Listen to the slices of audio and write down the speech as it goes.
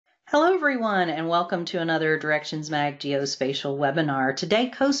Hello everyone and welcome to another Directions Mag Geospatial webinar, today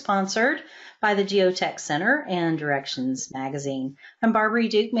co-sponsored by the Geotech Center and Directions Magazine. I'm Barbara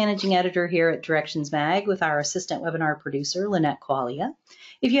Duke, Managing Editor here at Directions Mag with our assistant webinar producer, Lynette Qualia.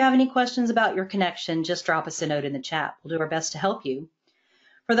 If you have any questions about your connection, just drop us a note in the chat. We'll do our best to help you.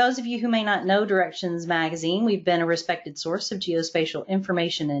 For those of you who may not know Directions Magazine, we've been a respected source of geospatial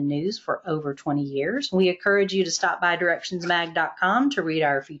information and news for over 20 years. We encourage you to stop by directionsmag.com to read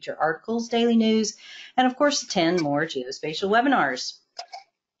our feature articles, daily news, and of course attend more geospatial webinars.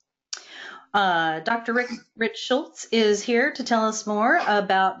 Dr. Rich Schultz is here to tell us more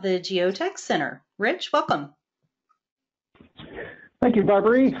about the Geotech Center. Rich, welcome. Thank you,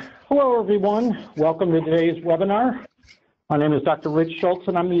 Barbary. Hello, everyone. Welcome to today's webinar. My name is Dr. Rich Schultz,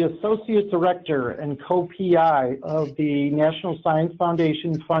 and I'm the Associate Director and co-PI of the National Science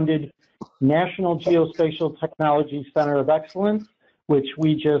Foundation-funded National Geospatial Technology Center of Excellence, which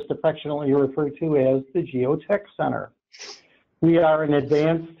we just affectionately refer to as the Geotech Center. We are an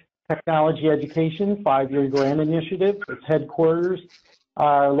advanced technology education 5-year grant initiative. Its headquarters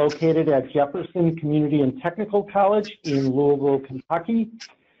are located at Jefferson Community and Technical College in Louisville, Kentucky.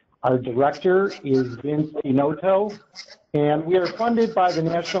 Our director is Vince Dinoto, and we are funded by the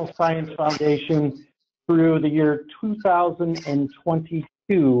National Science Foundation through the year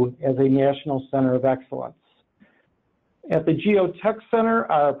 2022 as a National Center of Excellence. At the Geotech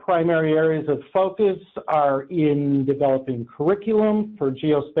Center, our primary areas of focus are in developing curriculum for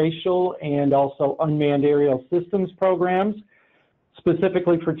geospatial and also unmanned aerial systems programs,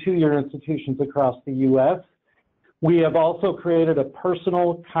 specifically for 2-year institutions across the U.S. We have also created a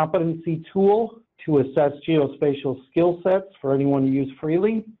personal competency tool to assess geospatial skill sets for anyone to use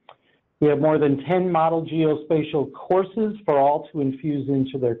freely. We have more than 10 model geospatial courses for all to infuse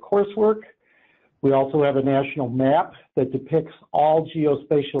into their coursework. We also have a national map that depicts all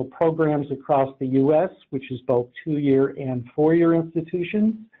geospatial programs across the U.S., which is both 2-year and 4-year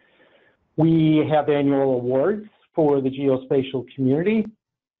institutions. We have annual awards for the geospatial community.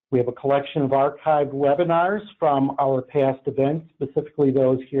 We have a collection of archived webinars from our past events, specifically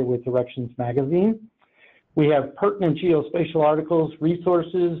those here with Directions Magazine. We have pertinent geospatial articles,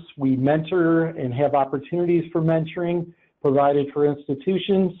 resources. We mentor and have opportunities for mentoring provided for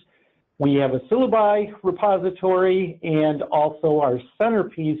institutions. We have a syllabi repository and also our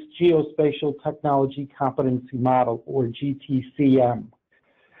centerpiece, Geospatial Technology Competency Model, or GTCM.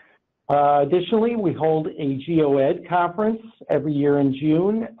 Additionally, we hold a GeoEd conference every year in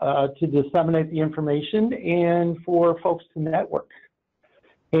June to disseminate the information and for folks to network.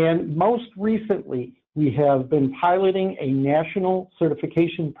 And most recently, we have been piloting a national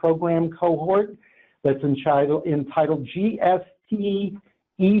certification program cohort that's entitled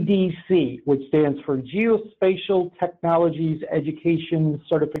GST-EDC, which stands for Geospatial Technologies Education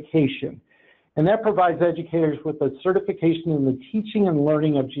Certification. And that provides educators with a certification in the teaching and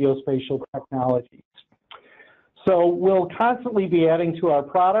learning of geospatial technologies. So we'll constantly be adding to our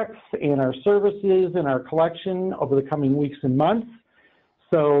products and our services and our collection over the coming weeks and months.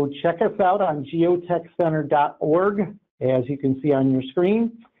 So check us out on geotechcenter.org, as you can see on your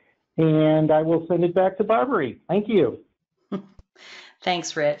screen. And I will send it back to Barbary. Thank you.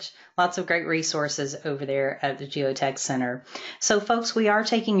 Thanks, Rich. Lots of great resources over there at the Geotech Center. So folks, we are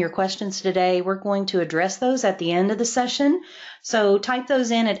taking your questions today. We're going to address those at the end of the session. So type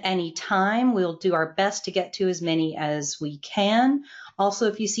those in at any time. We'll do our best to get to as many as we can. Also,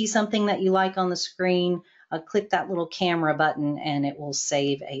 if you see something that you like on the screen, click that little camera button and it will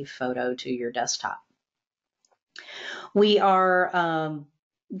save a photo to your desktop. We are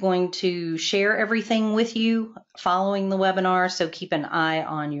going to share everything with you following the webinar, so keep an eye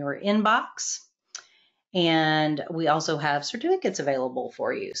on your inbox. And we also have certificates available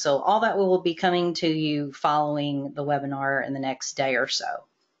for you. So all that will be coming to you following the webinar in the next day or so.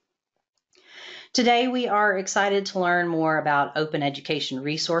 Today we are excited to learn more about open education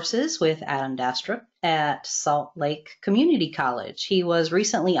resources with Adam Dastrup at Salt Lake Community College. He was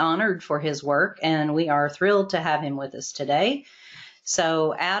recently honored for his work and we are thrilled to have him with us today.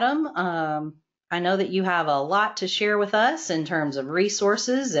 So Adam, I know that you have a lot to share with us in terms of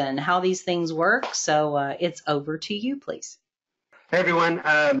resources and how these things work. So it's over to you, please. Hey everyone,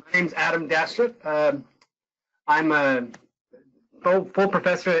 my name's Adam Dastrup. I'm a full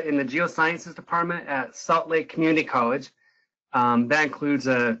professor in the Geosciences department at Salt Lake Community College. That includes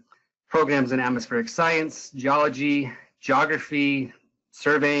programs in atmospheric science, geology, geography,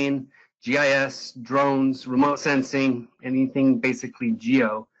 surveying, GIS, drones, remote sensing, anything basically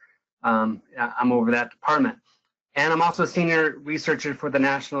geo. I'm over that department. And I'm also a senior researcher for the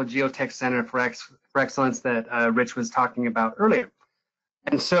National Geotech Center for Excellence that Rich was talking about earlier.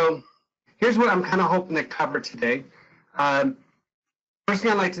 And so here's what I'm kind of hoping to cover today. First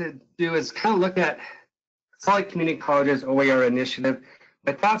thing I'd like to do is kind of look at Salt Lake Community College's OER initiative.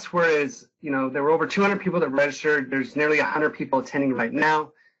 My thoughts were there were over 200 people that registered. There's nearly 100 people attending right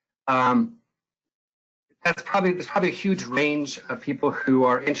now. There's probably a huge range of people who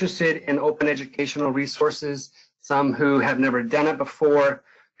are interested in open educational resources, some who have never done it before,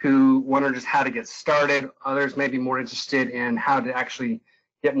 who wonder just how to get started. Others may be more interested in how to actually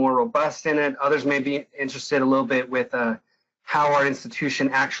get more robust in it. Others may be interested a little bit with how our institution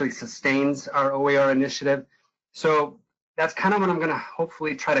actually sustains our OER initiative. So that's kind of what I'm going to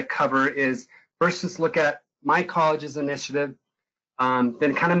hopefully try to cover is first just look at my college's initiative,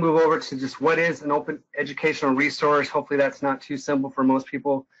 then kind of move over to just what is an open educational resource. Hopefully that's not too simple for most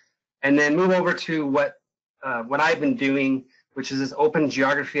people. And then move over to what I've been doing, which is this open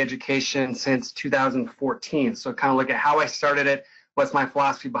geography education since 2014. So kind of look at how I started it, what's my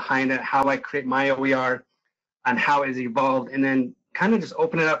philosophy behind it, how I create my OER, and how it's evolved, and then kind of just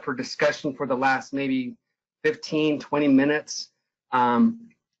open it up for discussion for the last maybe 15, 20 minutes, and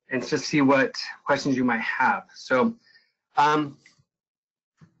just see what questions you might have. So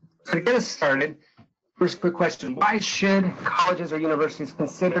to get us started, first quick question, why should colleges or universities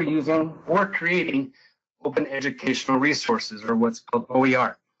consider using or creating open educational resources, or what's called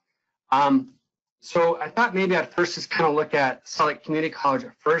OER? So I thought maybe I'd first just kind of look at Salt Lake Community College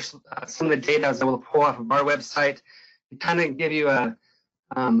at first. Some of the data I was able to pull off of our website to kind of give you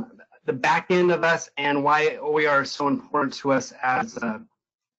the back end of us and why OER is so important to us as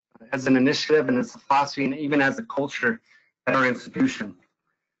an initiative and as a philosophy and even as a culture at our institution.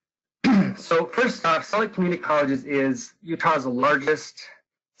 So first off, Salt Lake Community College is Utah's largest,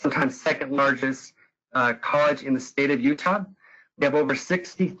 sometimes second largest college in the state of Utah. We have over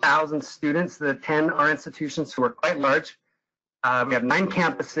 60,000 students that attend our institutions, who are quite large. We have 9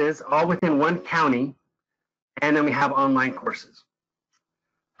 campuses, all within one county, and then we have online courses.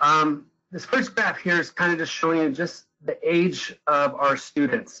 This first graph here is kind of just showing you just the age of our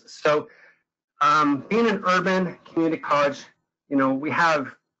students. So being an urban community college, we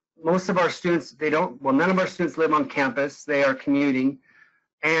have most of our students, none of our students live on campus, they are commuting,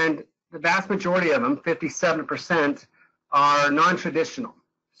 and the vast majority of them, 57%, are non-traditional.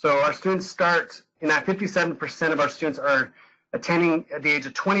 So our students start, in that 57% of our students are attending at the age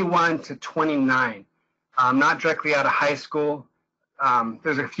of 21 to 29, not directly out of high school.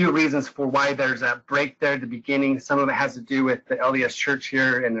 There's a few reasons for why there's that break there at the beginning. Some of it has to do with the LDS Church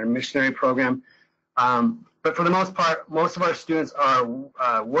here and their missionary program. But for the most part, most of our students are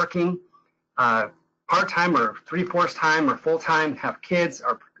working part-time or 3/4 time or full-time, have kids,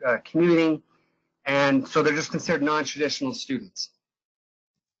 are commuting, and so they're just considered non-traditional students.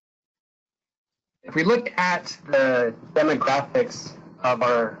 If we look at the demographics of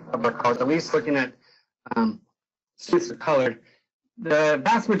our college, at least looking at students of color, the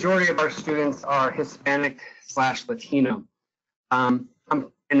vast majority of our students are Hispanic/Latino. And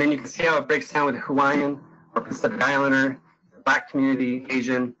then you can see how it breaks down with Hawaiian or Pacific Islander, Black community,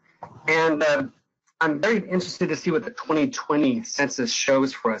 Asian. And I'm very interested to see what the 2020 census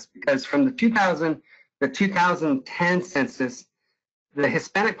shows for us, because from the 2010 census, the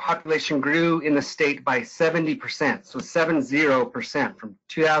Hispanic population grew in the state by 70%, so 70% from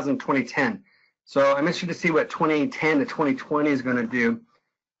 2000 to 2010. So I'm interested to see what 2010 to 2020 is going to do.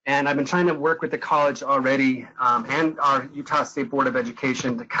 And I've been trying to work with the college already and our Utah State Board of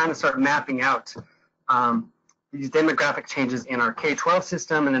Education to kind of start mapping out these demographic changes in our K-12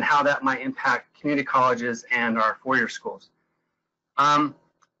 system and then how that might impact community colleges and our four-year schools.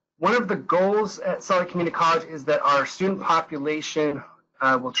 One of the goals at Salt Lake Community College is that our student population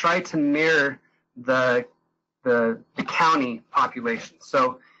will try to mirror the county population.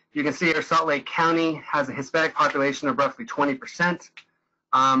 So you can see here Salt Lake County has a Hispanic population of roughly 20%.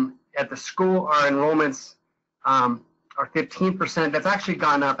 At the school, our enrollments are 15%. That's actually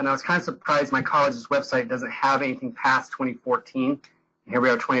gone up, and I was kind of surprised my college's website doesn't have anything past 2014. Here we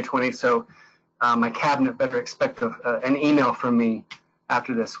are, 2020, so my cabinet better expect an email from me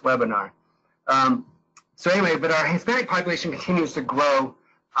after this webinar. So anyway, but our Hispanic population continues to grow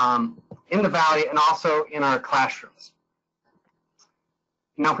in the Valley and also in our classrooms.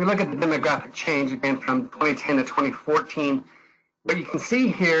 Now, if we look at the demographic change, again, from 2010 to 2014, what you can see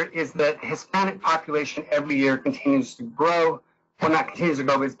here is that the Hispanic population every year continues to grow. Well, not continues to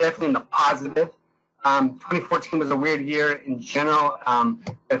grow, but it's definitely in the positive. 2014 was a weird year in general.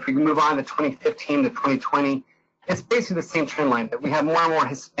 If we move on to 2015 to 2020, it's basically the same trend line, that we have more and more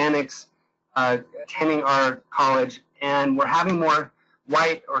Hispanics attending our college, and we're having more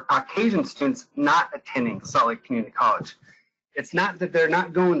white or Caucasian students not attending Salt Lake Community College. it's not that they're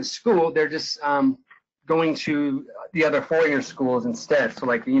not going to school, they're just going to the other four-year schools instead. So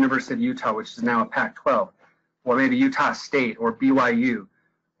like the University of Utah, which is now a Pac-12, or maybe Utah State or BYU,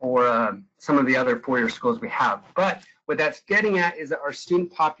 or some of the other four-year schools we have. But what that's getting at is that our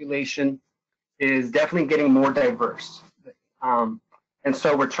student population is definitely getting more diverse. And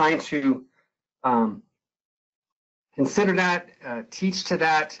so we're trying to consider that, teach to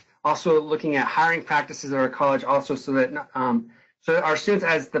that, also looking at hiring practices at our college also, so that our students,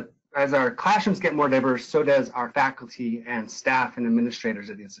 as our classrooms get more diverse, so does our faculty and staff and administrators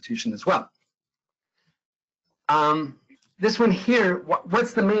at the institution as well. This one here,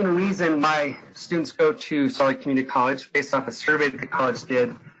 what's the main reason why students go to Salt Lake Community College, based off a survey that the college did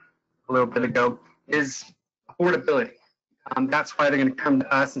a little bit ago, is affordability. That's why they're going to come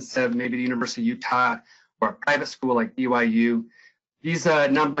to us instead of maybe the University of Utah or a private school like BYU. These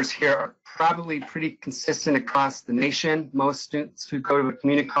numbers here are probably pretty consistent across the nation. Most students who go to a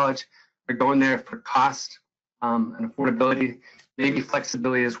community college are going there for cost and affordability, maybe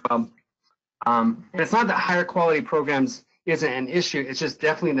flexibility as well. And it's not that higher quality programs isn't an issue. It's just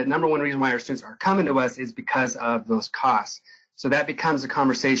definitely the number one reason why our students are coming to us is because of those costs. So that becomes a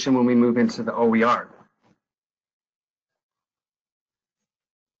conversation when we move into the OER.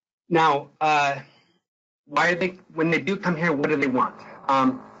 Now, why are they, when they do come here, what do they want?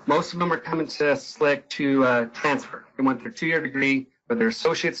 Most of them are coming to SLCC to transfer. They want their two-year degree or their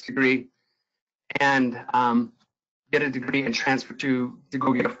associate's degree and get a degree and transfer to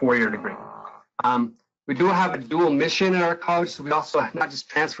go get a four-year degree. We do have a dual mission at our college, so we also not just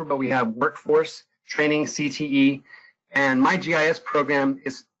transfer, but we have workforce training, CTE, and my GIS program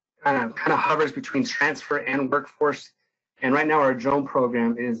is kind of hovers between transfer and workforce. And right now our drone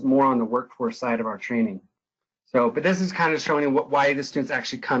program is more on the workforce side of our training. So, but this is kind of showing you why the students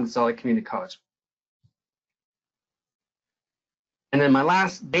actually come to Salt Lake Community College. And then my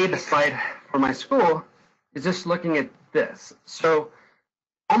last data slide for my school is just looking at this. So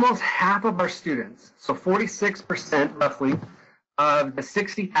almost half of our students, so 46% roughly, of the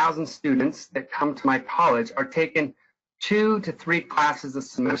 60,000 students that come to my college are taking 2 to 3 classes a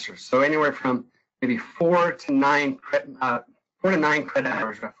semester. So anywhere from maybe 4 to 9 credit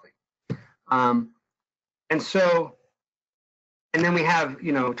hours roughly. And so, and then we have,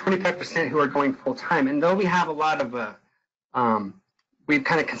 25% who are going full time. And though we have a lot of, we've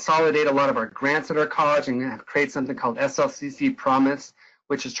kind of consolidated a lot of our grants at our college and have created something called SLCC Promise,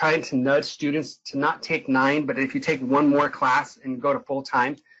 which is trying to nudge students to not take 9, but if you take one more class and go to full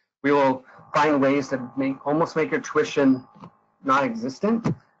time, we will find ways to almost make your tuition non-existent.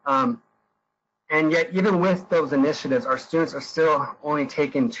 And yet, even with those initiatives, our students are still only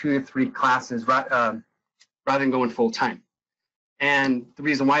taking 2 to 3 classes rather than going full time. And the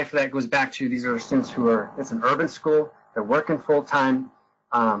reason why for that goes back to these are students who are, it's an urban school, they're working full time,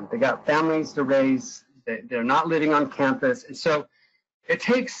 they got families to raise, they're not living on campus. And so it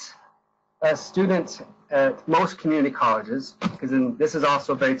takes a student at most community colleges, because this is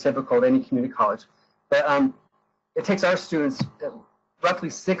also very typical of any community college, but it takes our students roughly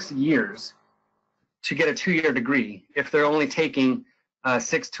 6 years to get a 2-year degree if they're only taking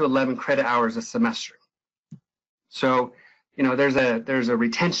 6 to 11 credit hours a semester. So, there's a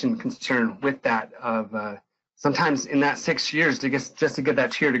retention concern with that of sometimes in that 6 years just to get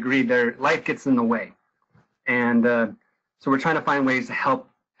that 2-year degree, their life gets in the way. And so we're trying to find ways to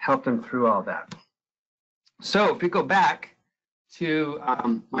help them through all that. So if we go back to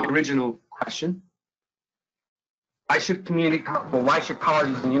my original question, why should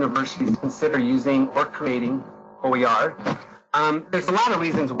colleges and universities consider using or creating OER? There's a lot of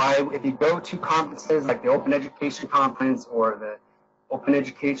reasons why. If you go to conferences like the Open Education Conference or the Open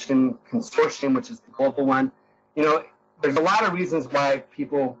Education Consortium, which is the global one, there's a lot of reasons why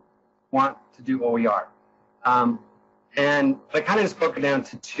people want to do OER. And I kind of just broke it down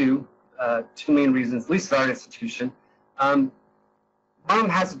to two main reasons, at least at our institution. One of them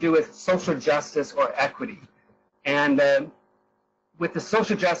has to do with social justice or equity. And with the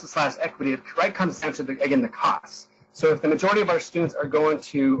social justice / equity, it comes down to, again, the costs. So if the majority of our students are going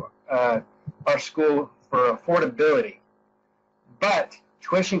to our school for affordability, but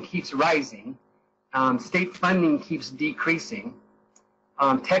tuition keeps rising, state funding keeps decreasing,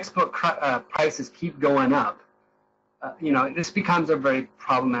 textbook prices keep going up, this becomes a very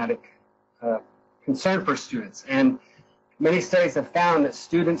problematic concern for students. And many studies have found that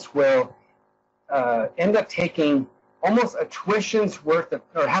students will end up taking almost a tuition's worth of,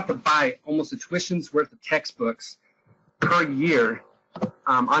 or have to buy almost a tuition's worth of textbooks per year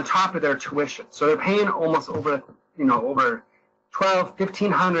on top of their tuition. So they're paying almost over $1,200,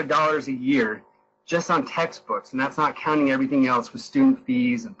 $1,500 a year just on textbooks, and that's not counting everything else with student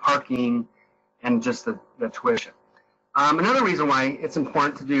fees and parking and just the tuition. Another reason why it's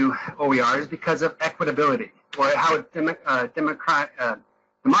important to do OER is because of equitability, or how it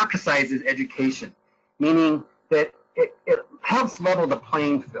democratizes education, meaning that it helps level the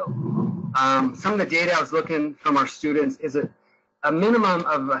playing field. Some of the data I was looking from our students is a minimum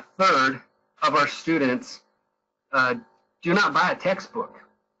of a third of our students do not buy a textbook.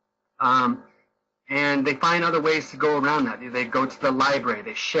 And they find other ways to go around that. They go to the library,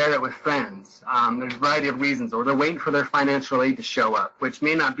 they share it with friends. There's a variety of reasons, or they're waiting for their financial aid to show up, which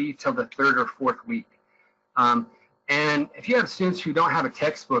may not be till the 3rd or 4th week. And if you have students who don't have a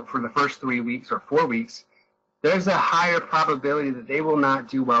textbook for the first 3 weeks or 4 weeks, there's a higher probability that they will not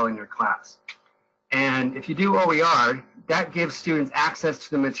do well in your class. And if you do OER, that gives students access to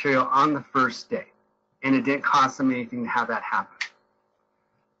the material on the first day, and it didn't cost them anything to have that happen.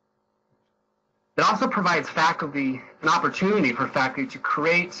 It also provides faculty an opportunity for faculty to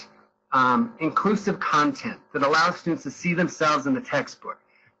create inclusive content that allows students to see themselves in the textbook.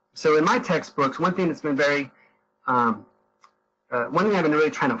 So in my textbooks, one thing that's been one thing I've been really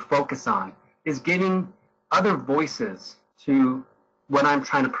trying to focus on is giving other voices to what I'm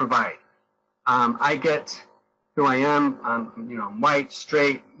trying to provide. I get who I am, I'm white,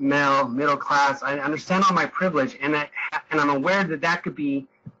 straight, male, middle class. I understand all my privilege, and I'm aware that that could be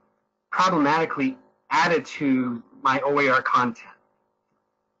problematically added to my OER content.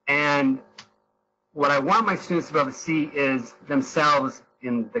 And what I want my students to be able to see is themselves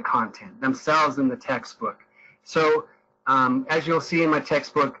in the content, themselves in the textbook. So as you'll see in my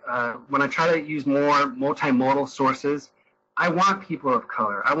textbook, when I try to use more multimodal sources, I want people of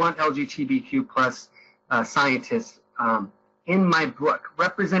color, I want LGBTQ plus scientists in my book,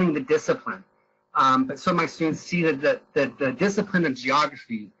 representing the discipline. But so my students see that the discipline of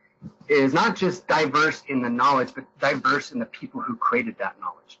geography is not just diverse in the knowledge, but diverse in the people who created that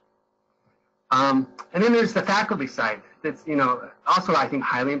knowledge. And then there's the faculty side that's, also I think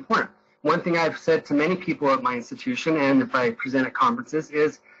highly important. One thing I've said to many people at my institution, and if I present at conferences,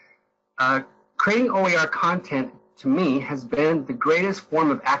 is creating OER content to me has been the greatest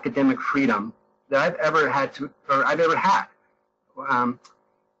form of academic freedom that I've ever had. For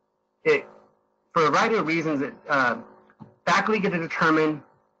a variety of reasons, faculty get to determine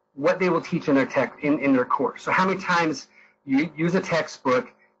what they will teach in their course. So how many times you use a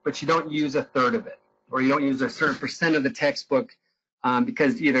textbook, but you don't use a third of it, or you don't use a certain percent of the textbook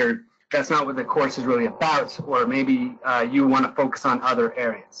because either that's not what the course is really about, or maybe you want to focus on other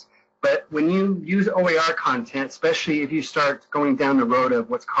areas. But when you use OER content, especially if you start going down the road of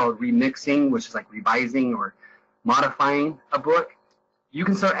what's called remixing, which is like revising or modifying a book, you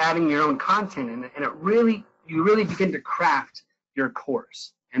can start adding your own content in it, and you really begin to craft your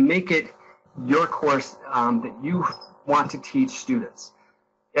course and make it your course that you want to teach students.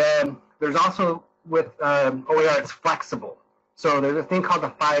 And there's also, with OER, it's flexible. So there's a thing called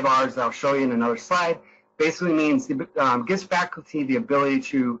the 5 R's that I'll show you in another slide. Basically means gives faculty the ability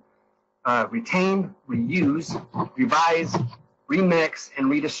to retain, reuse, revise, remix, and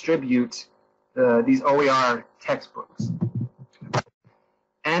redistribute these OER textbooks.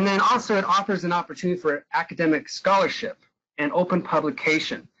 And then also it offers an opportunity for academic scholarship and open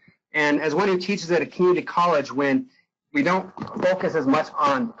publication. And as one who teaches at a community college, when we don't focus as much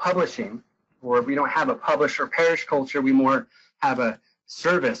on publishing, or we don't have a publish or perish culture, we more have a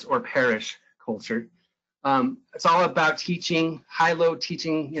service or perish culture. It's all about teaching, high-load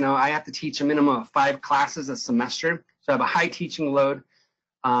teaching. I have to teach a minimum of 5 classes a semester, so I have a high teaching load,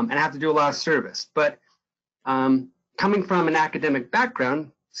 and I have to do a lot of service. But coming from an academic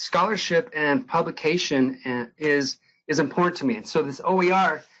background, scholarship and publication is important to me. And so this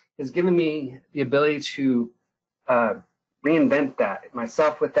OER has given me the ability to reinvent that,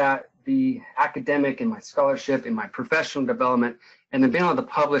 myself with that, be academic in my scholarship, in my professional development, and then being able to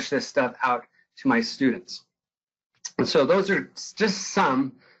publish this stuff out to my students. And so those are just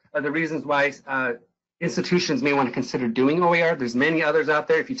some of the reasons why institutions may want to consider doing OER. There's many others out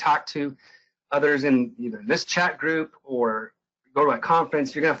there. If you talk to others in either this chat group or go to a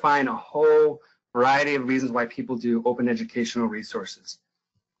conference, you're going to find a whole variety of reasons why people do open educational resources.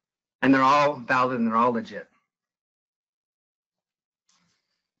 And they're all valid and they're all legit.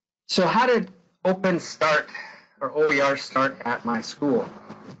 So how did Open Start or OER start at my school?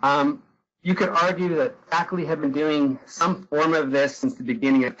 You could argue that faculty have been doing some form of this since the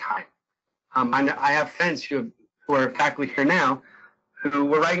beginning of time. I have friends who are faculty here now who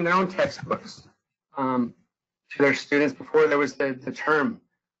were writing their own textbooks to their students before there was the term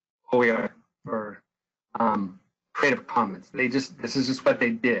OER or Creative Commons. This is just what they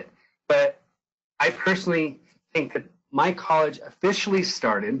did. But I personally think that my college officially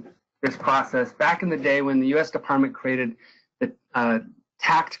started this process back in the day when the U.S. Department created the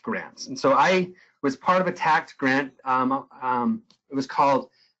TACT grants. And so I was part of a TACT grant. It was called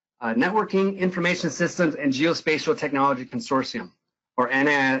Networking, Information Systems, and Geospatial Technology Consortium, or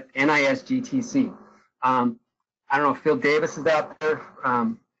NISGTC. I don't know if Phil Davis is out there,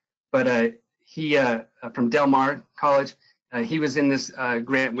 but he, from Del Mar College, he was in this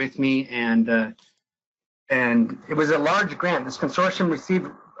grant with me, and it was a large grant. This consortium received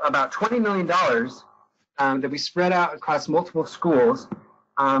about $20 million that we spread out across multiple schools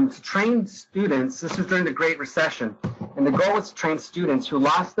to train students. This was during the Great Recession, and the goal was to train students who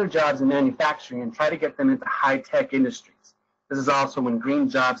lost their jobs in manufacturing and try to get them into high-tech industries. This is also when green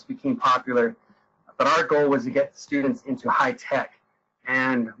jobs became popular, but our goal was to get students into high-tech.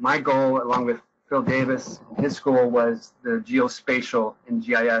 And my goal, along with Phil Davis, his school, was the geospatial and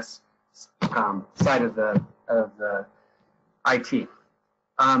GIS side of the IT.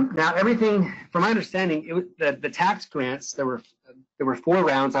 Now, everything, from my understanding, it was the tax grants. There were 4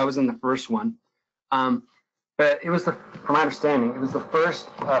 rounds. I was in the first one, but it was from my understanding, it was the first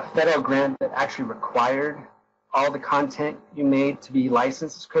federal grant that actually required all the content you made to be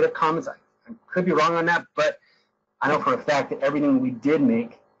licensed as Creative Commons. I could be wrong on that, but I know for a fact that everything we did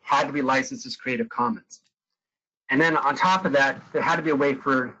make had to be licensed as Creative Commons. And then on top of that, there had to be a way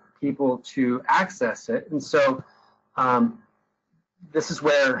for people to access it. And so this is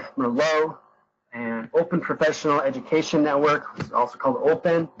where Merlot and Open Professional Education Network, which is also called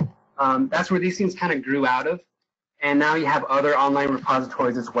OPEN, that's where these things kind of grew out of. And now you have other online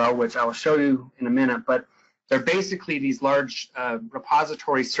repositories as well, which I will show you in a minute. But they're basically these large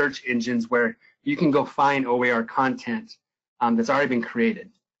repository search engines where you can go find OER content that's already been created.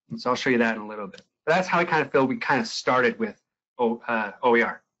 And so I'll show you that in a little bit. But that's how I kind of feel we kind of started with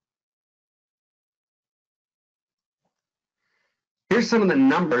OER. Here's some of the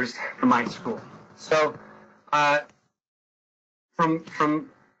numbers from my school. So from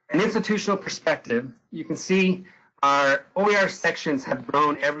an institutional perspective, you can see our OER sections have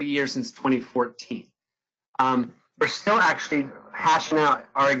grown every year since 2014. We're still actually hashing out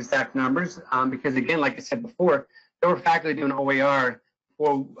our exact numbers because, again, like I said before, there were faculty doing OER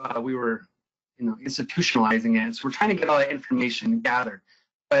before we were, institutionalizing it. So we're trying to get all that information gathered.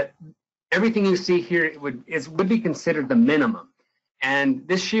 But everything you see here would be considered the minimum. And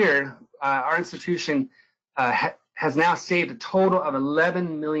this year, our institution has now saved a total of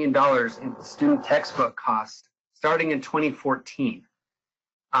 $11 million in student textbook costs starting in 2014.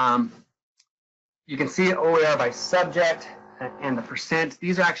 You can see OER by subject and the percent.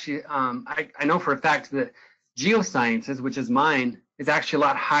 These are actually, I know for a fact that Geosciences, which is mine, is actually a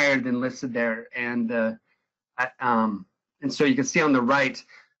lot higher than listed there. And so you can see on the right,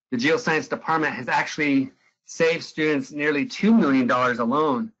 the Geoscience department has actually saved students nearly $2 million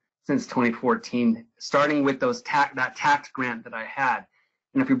alone since 2014, starting with that tax grant that I had.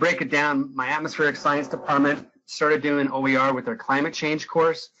 And if you break it down, my atmospheric science department started doing OER with their climate change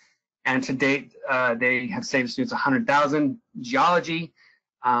course. And to date, they have saved students $100,000. Geology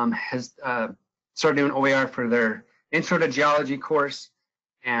has started doing OER for their Intro to Geology course,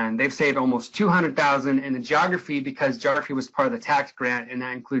 and they've saved almost $200,000. And the geography, because geography was part of the tax grant, and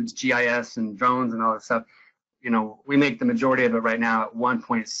that includes GIS and drones and all that stuff, we make the majority of it right now at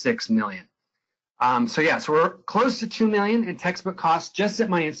 1.6 million. So yeah, so we're close to 2 million in textbook costs just at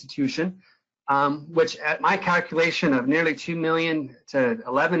my institution. Which at my calculation of nearly 2 million to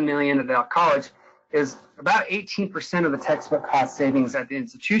 11 million at the college is about 18% of the textbook cost savings at the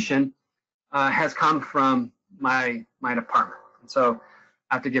institution has come from my department. And so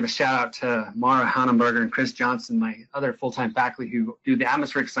I have to give a shout out to Mara Hannenberger and Chris Johnson, my other full-time faculty who do the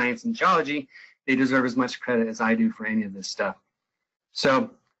atmospheric science and geology. They deserve as much credit as I do for any of this stuff.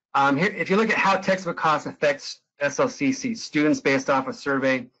 So here, if you look at how textbook costs affects SLCC, students based off a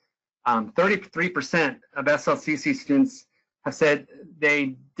survey, 33% of SLCC students have said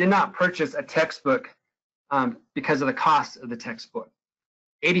they did not purchase a textbook because of the cost of the textbook.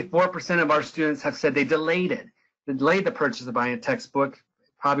 84% of our students have said they delayed the purchase of buying a textbook,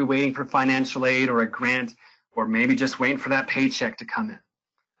 probably waiting for financial aid or a grant, or maybe just waiting for that paycheck to come in.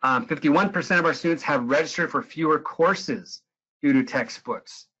 51% of our students have registered for fewer courses due to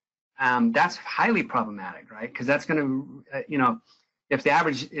textbooks. That's highly problematic, right? Because that's going to, if the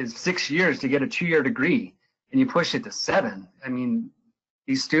average is 6 years to get a 2-year degree and you push it to 7, I mean,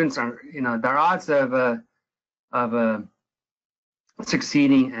 these students are, their odds of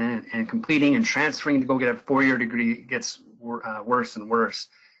succeeding and completing and transferring to go get a 4-year degree gets worse and worse.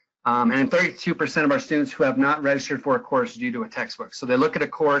 And 32% of our students who have not registered for a course due to a textbook. So they look at a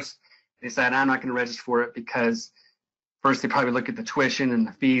course They decide, I'm not going to register for it because first they probably look at the tuition and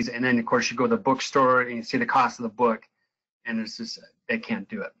the fees, and then of course you go to the bookstore and you see the cost of the book, and it's just, they can't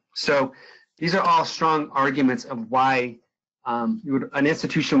do it. So these are all strong arguments of why an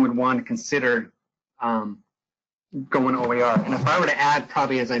institution would want to consider going OER. And if I were to add,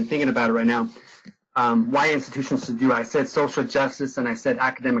 probably as I'm thinking about it right now, why institutions should do it, I said social justice and I said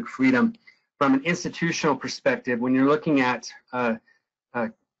academic freedom. From an institutional perspective, when you're looking at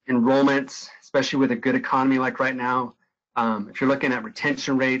enrollments, especially with a good economy like right now, if you're looking at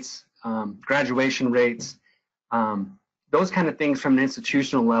retention rates, graduation rates, those kind of things from an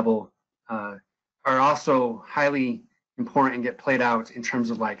institutional level are also highly important and get played out in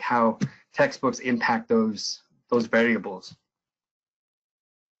terms of like how textbooks impact those variables.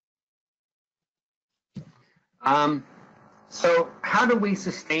 So how do we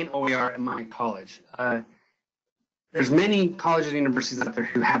sustain OER in my college? There's many colleges and universities out there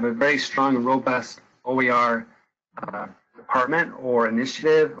who have a very strong and robust OER department or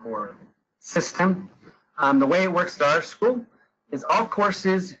initiative or system. The way it works at our school is all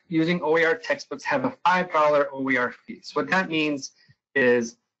courses using OER textbooks have a $5 OER fee. So what that means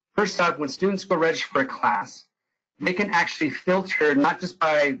is, first off, when students go register for a class, they can actually filter not just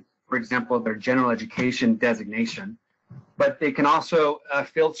by, for example, their general education designation, but they can also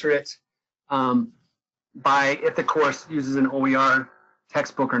filter it by if the course uses an OER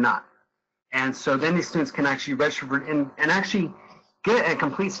textbook or not. And so then these students can actually register for and actually get a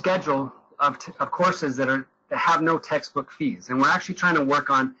complete schedule of courses that have no textbook fees. And we're actually trying to work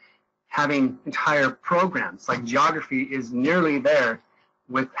on having entire programs, like geography is nearly there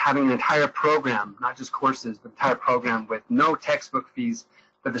with having an entire program, not just courses, but entire program with no textbook fees,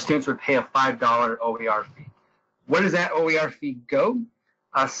 but the students would pay a $5 OER fee. Where does that OER fee go?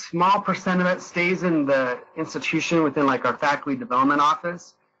 A small percent of it stays in the institution within like our faculty development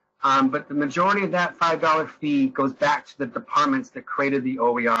office, but the majority of that $5 fee goes back to the departments that created the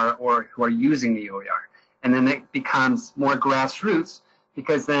OER or who are using the OER. And then it becomes more grassroots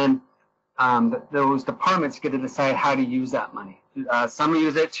because then those departments get to decide how to use that money. Some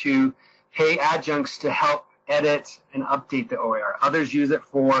use it to pay adjuncts to help edit and update the OER. Others use it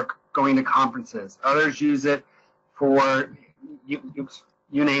for going to conferences. Others use it for,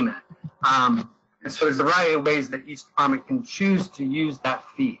 you name it. And so there's a variety of ways that each department can choose to use that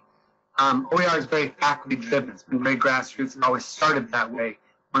fee. OER is very faculty driven. It's been very grassroots. It always started that way.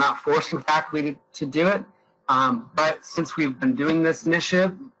 We're not forcing faculty to do it, but since we've been doing this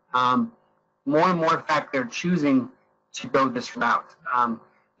initiative, more and more faculty are choosing to go this route.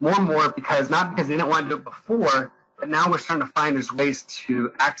 More and more because, not because they didn't want to do it before, but now we're starting to find there's ways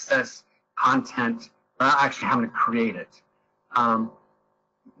to access content without actually having to create it. So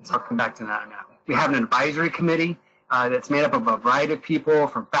I'll come back to that now. We have an advisory committee that's made up of a variety of people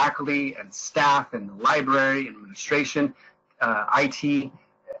from faculty and staff and the library and administration, IT,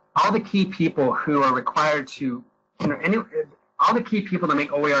 all the key people who are required to, all the key people that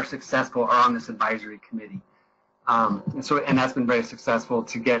make OER successful are on this advisory committee. And that's been very successful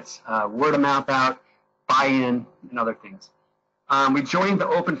to get word of mouth out, buy-in, and other things. We joined the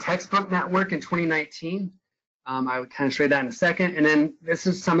Open Textbook Network in 2019. I would kind of show you that in a second. And then this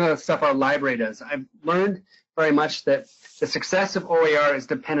is some of the stuff our library does. I've learned very much that the success of OER is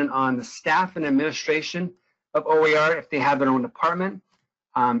dependent on the staff and administration of OER if they have their own department.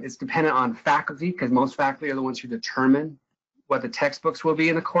 It's dependent on faculty because most faculty are the ones who determine what the textbooks will be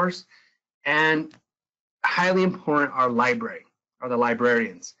in the course. And highly important, our library, or the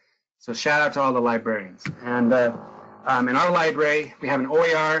librarians. So shout out to all the librarians. And in our library, we have an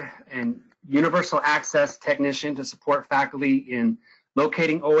OER and universal access technician to support faculty in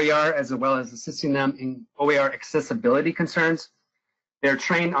locating OER as well as assisting them in OER accessibility concerns. They're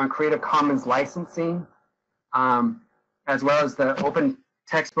trained on Creative Commons licensing, as well as the Open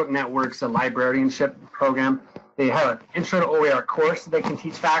Textbook Network's librarianship program. They have an Intro to OER course that they can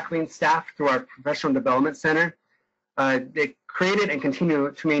teach faculty and staff through our Professional Development Center. They created and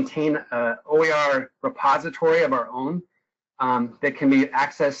continue to maintain an OER repository of our own that can be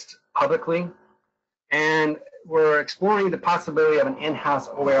accessed publicly. And we're exploring the possibility of an in-house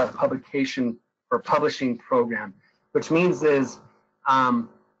OER publication or publishing program, which means is one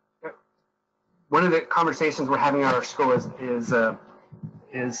of the conversations we're having at our school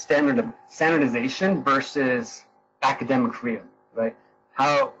is standardization versus academic freedom, right?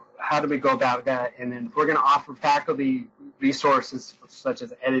 How do we go about that? And then if we're going to offer faculty resources such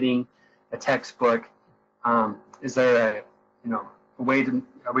as editing a textbook, is there a way to,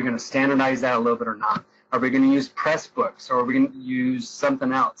 are we going to standardize that a little bit or not? Are we going to use press books, or are we going to use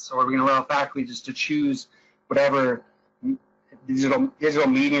something else? Or are we going to allow faculty just to choose whatever digital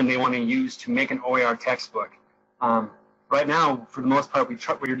medium they want to use to make an OER textbook. Right now, for the most part,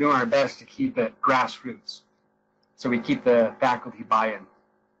 we're doing our best to keep it grassroots, so we keep the faculty buy-in.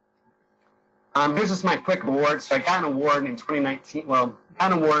 Here's just my quick award. So I got an award in 2019. Well,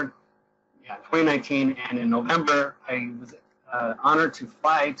 got an award, 2019, and in November I was honored to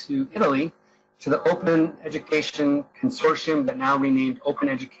fly to Italy to the Open Education Consortium, but now renamed Open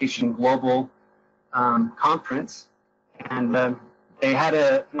Education Global Conference, and they had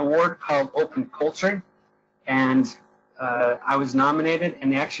an award called Open Culture, and I was nominated,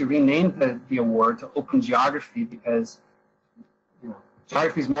 and they actually renamed the award to Open Geography because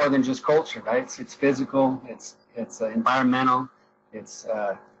geography is more than just culture, right? It's physical, it's environmental, it's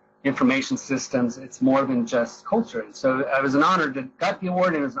information systems. It's more than just culture. And so I was an honor to got the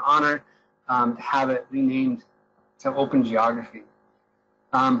award, and it was an honor to have it renamed to Open Geography.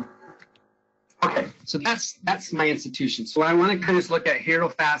 Okay, so that's my institution. So what I want to kind of just look at here real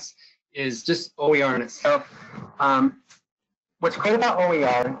fast is just OER in itself. What's great about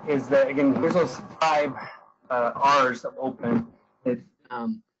OER is that, again, here's those 5 R's of open.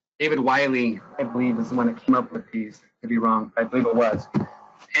 David Wiley, I believe, is the one that came up with these. Could be wrong, I believe it was.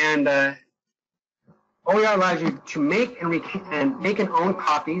 And OER allows you to make and own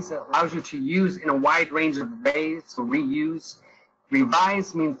copies. It allows you to use in a wide range of ways, so reuse.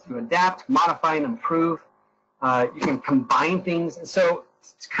 Revise means to adapt, modify, and improve. You can combine things. And so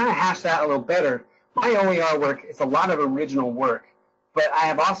to kind of hash that a little better, my OER work is a lot of original work, but I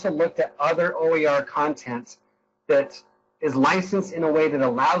have also looked at other OER content that is licensed in a way that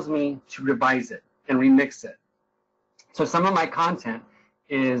allows me to revise it and remix it. So some of my content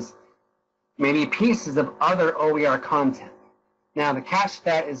is maybe pieces of other OER content. Now the catch to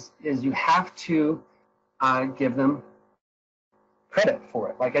that is you have to give them credit for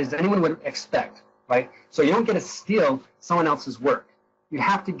it, like as anyone would expect, right? So you don't get to steal someone else's work. You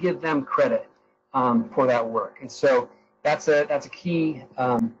have to give them credit for that work. And so that's a key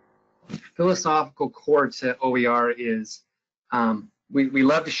philosophical core to OER is we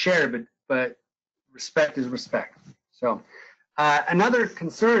love to share, but respect is respect. So another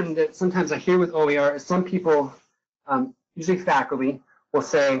concern that sometimes I hear with OER is some people, usually faculty, will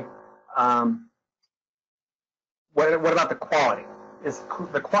say, what about the quality? Is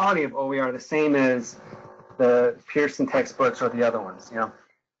the quality of OER the same as the Pearson textbooks or the other ones?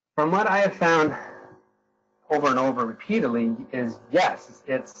 From what I have found over and over repeatedly is yes,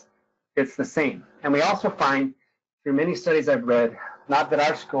 it's the same. And we also find through many studies I've read, not that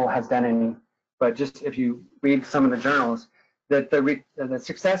our school has done any, but just if you read some of the journals, that the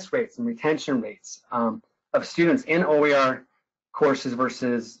success rates and retention rates of students in OER courses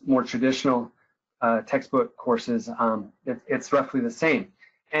versus more traditional textbook courses, it's roughly the same.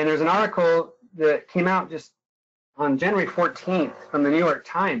 And there's an article that came out just on January 14th from the New York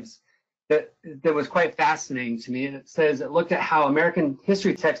Times that was quite fascinating to me. And it says it looked at how American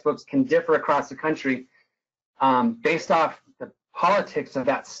history textbooks can differ across the country based off the politics of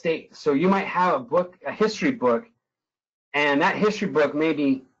that state. So you might have a history book, and that history book may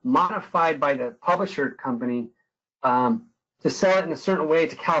be modified by the publisher company to sell it in a certain way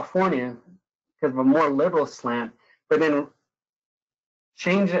to California because of a more liberal slant, but then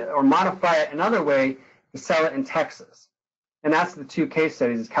change it or modify it another way to sell it in Texas. And that's the 2 case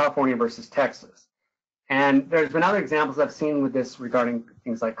studies, is California versus Texas. And there's been other examples I've seen with this regarding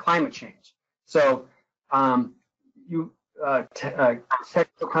things like climate change. So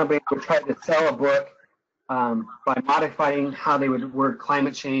textbook companies would try to sell a book by modifying how they would word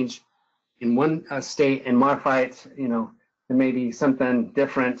climate change in one state and modify it, to maybe something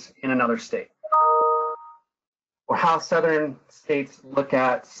different in another state. Or how southern states look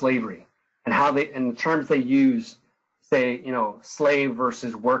at slavery and how and the terms they use, say, slave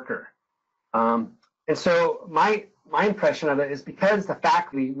versus worker. And so my impression of it is because the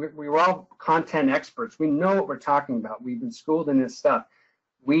faculty, we were all content experts. We know what we're talking about. We've been schooled in this stuff.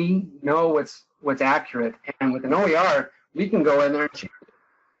 We know what's accurate. And with an OER, we can go in there and change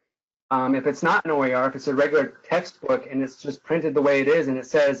it. If it's not an OER, if it's a regular textbook and it's just printed the way it is, and it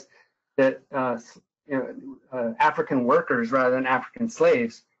says that African workers rather than African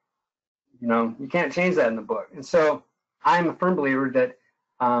slaves, you can't change that in the book. And so I'm a firm believer that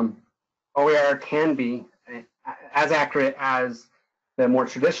OER can be as accurate as the more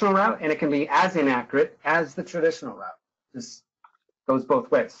traditional route, and it can be as inaccurate as the traditional route. This goes both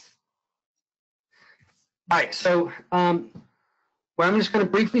ways. All right, so what I'm just going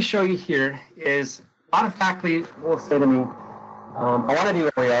to briefly show you here is a lot of faculty will say to me, I want to do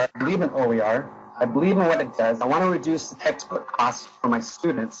OER, I believe in OER, I believe in what it does, I want to reduce the textbook costs for my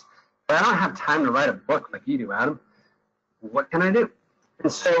students, but I don't have time to write a book like you do, Adam. what can I do?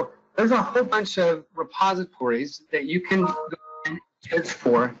 And so there's a whole bunch of repositories that you can go and search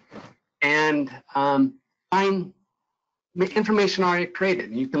for and find information already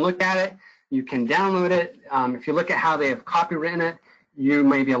created. You can look at it, you can download it. If you look at how they have copywritten it, you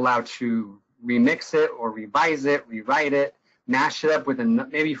may be allowed to remix it or revise it, rewrite it, mash it up with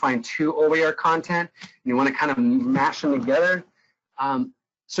maybe you find 2 OER content and you want to kind of mash them together.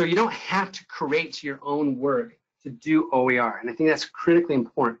 So you don't have to create your own work to do OER, and I think that's critically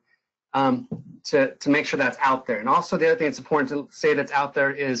important to make sure that's out there. And also the other thing that's important to say that's out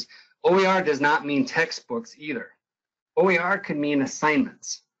there is OER does not mean textbooks either. OER could mean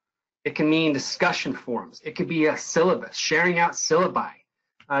assignments. It can mean discussion forums. It could be a syllabus, sharing out syllabi.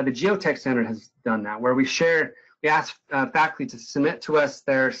 The Geotech Center has done that, where we ask faculty to submit to us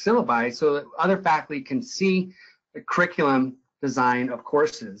their syllabi so that other faculty can see the curriculum design of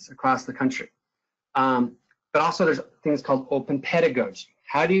courses across the country. But also there's things called open pedagogy.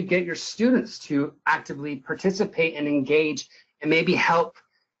 How do you get your students to actively participate and engage and maybe help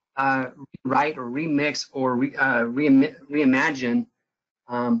write or remix or reimagine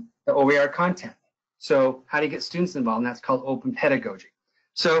the OER content? So how do you get students involved? And that's called open pedagogy.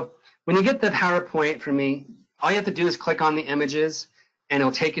 So when you get the PowerPoint from me, all you have to do is click on the images and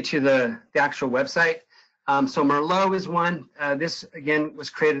it'll take you to the actual website. So Merlot is one. This, again, was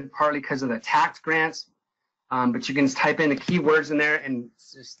created partly because of the tax grants, but you can just type in the keywords in there and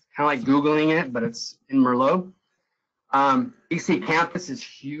it's just kind of like Googling it, but it's in Merlot. BC Campus is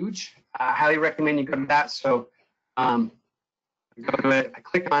huge. I highly recommend you go to that. So go to it, I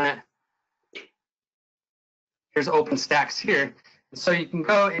click on it. Here's OpenStax here. And so you can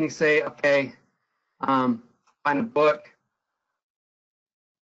go and you say, okay, find a book.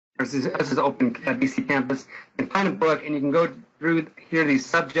 This is open at BC Campus. You can find a book and you can go through here these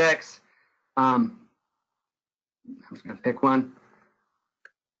subjects. I'm just going to pick one.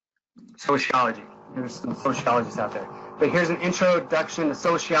 Sociology. There's some sociologists out there. But here's an introduction to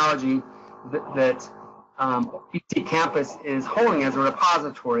sociology that BC Campus is holding as a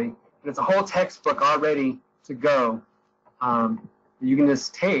repository. And it's a whole textbook already to go. You can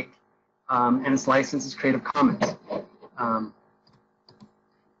just take, and it's licensed as Creative Commons.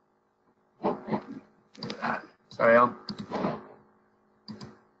 Sorry, Al.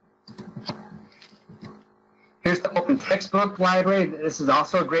 Here's the Open Textbook Library. This is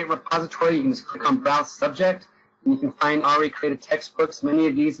also a great repository. You can just click on Browse Subject, and you can find already created textbooks. Many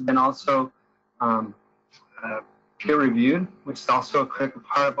of these have been also peer-reviewed, which is also a critical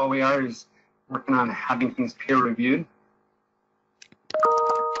part of OER, is working on having things peer-reviewed.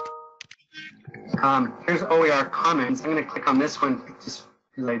 Here's OER Commons. I'm going to click on this one just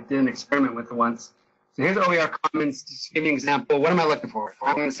because I did an experiment with it once. So here's OER Commons. Just to give you an example, what am I looking for?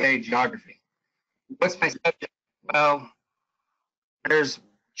 I'm going to say geography. What's my subject? Well, there's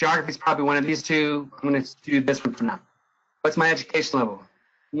geography is probably one of these two. I'm going to do this one for now. What's my education level?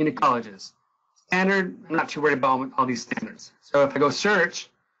 Community colleges. Standard, I'm not too worried about all these standards. So if I go search,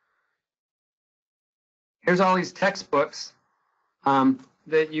 here's all these textbooks that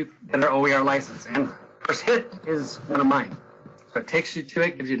are OER licensed. And first hit is one of mine. So it takes you to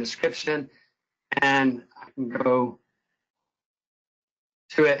it, gives you a description, and I can go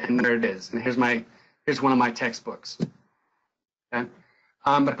to it, and there it is. And here's one of my textbooks. Okay.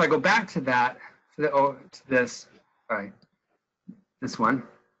 But if I go back to that, this one,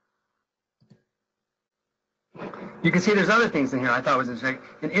 you can see there's other things in here I thought was interesting.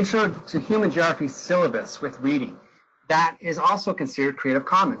 An Intro to Human Geography syllabus with reading. That is also considered Creative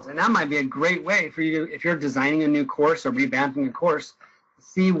Commons. And that might be a great way for you, if you're designing a new course or revamping a course, to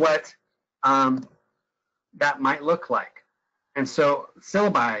see what that might look like. And so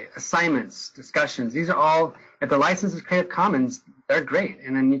syllabi, assignments, discussions, these are all, if the license is Creative Commons, they're great.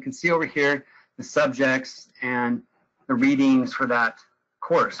 And then you can see over here the subjects and the readings for that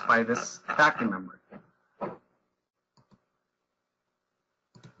course by this faculty member.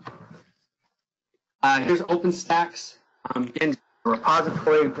 Here's OpenStax. Again, a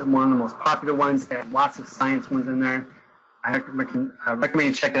repository, one of the most popular ones. They have lots of science ones in there. I recommend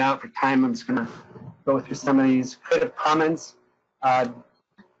you check it out for time. I'm just going to go through some of these. Creative Commons, another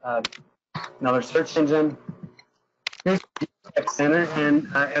search engine. Here's the Geotech Center,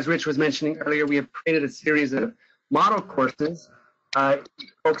 and as Rich was mentioning earlier, we have created a series of model courses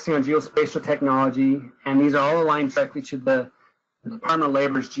focusing on geospatial technology, and these are all aligned directly to the Department of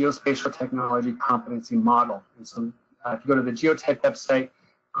Labor's Geospatial Technology Competency Model. And so if you go to the Geotech website,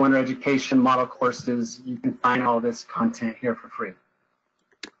 go under Education Model Courses, you can find all this content here for free.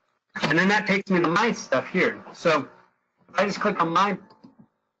 And then that takes me to my stuff here. So if I just click on my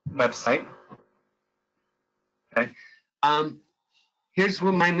website, okay, Here's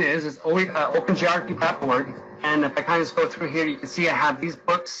what mine is. It's opengeography.org. And if I kind of just go through here, you can see I have these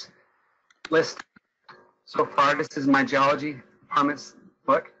books listed so far. This is my geology department's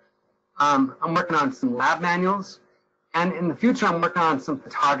book. I'm working on some lab manuals. And in the future, I'm working on some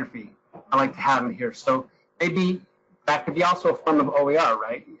photography I like to have in here. So maybe that could be also a form of OER,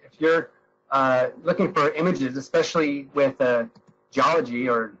 right? If you're looking for images, especially with geology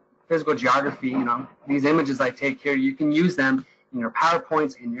or physical geography, you know, these images I take here, you can use them in your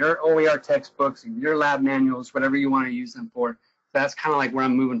PowerPoints, in your OER textbooks, in your lab manuals, whatever you want to use them for. That's kind of like where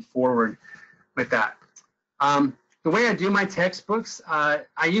I'm moving forward with that. The way I do my textbooks,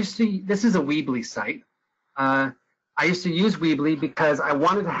 this is a Weebly site. I used to use Weebly because I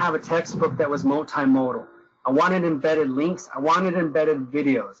wanted to have a textbook that was multimodal. I wanted embedded links. I wanted embedded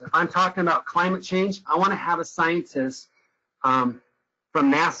videos. If I'm talking about climate change, I want to have a scientist from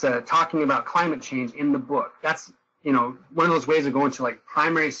NASA talking about climate change in the book. That's, you know, one of those ways of going to like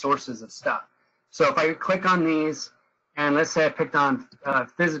primary sources of stuff. So if I click on these, and let's say I picked on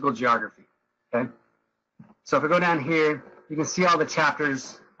physical geography, okay? So if I go down here, you can see all the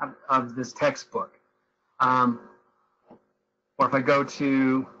chapters of this textbook. Or if I go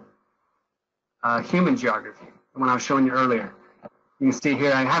to human geography, the one I was showing you earlier, you can see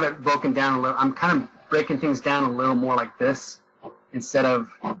here I have it broken down a little. I'm kind of breaking things down a little more like this instead of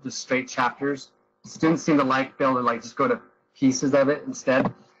just straight chapters. Students seem to be able to like just go to pieces of it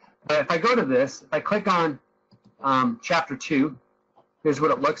instead. But if I go to this, if I click on chapter 2, here's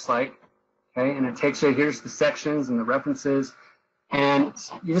what it looks like. Okay, and it takes you, here's the sections and the references, and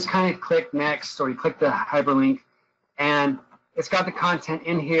you just kind of click next, or you click the hyperlink, and it's got the content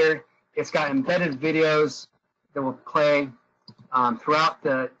in here. It's got embedded videos that will play throughout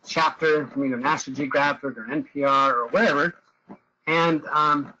the chapter from either National Geographic or NPR or wherever, and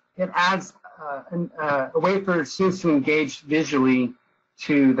it adds a way for students to engage visually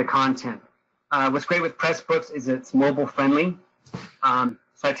to the content. What's great with Pressbooks is it's mobile friendly.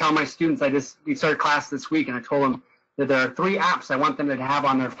 So I tell my students, we started class this week, and I told them that there are 3 apps I want them to have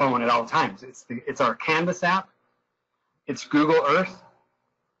on their phone at all times. It's our Canvas app, it's Google Earth,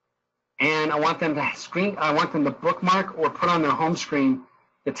 and I want them to bookmark or put on their home screen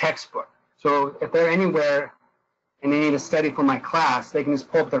the textbook. So if they're anywhere and they need to study for my class, they can just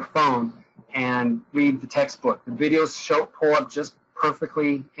pull up their phone and read the textbook. The videos pull up just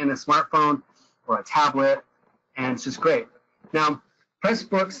perfectly in a smartphone or a tablet, and it's just great. Now,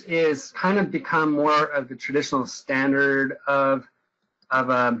 Pressbooks is kind of become more of the traditional standard of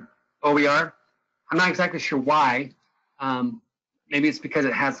OER. I'm not exactly sure why. Maybe it's because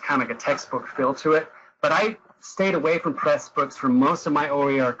it has kind of like a textbook feel to it. But I stayed away from Pressbooks for most of my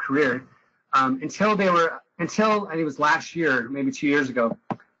OER career until I think it was last year, maybe 2 years ago,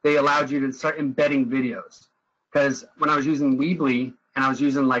 they allowed you to start embedding videos. Because when I was using Weebly and I was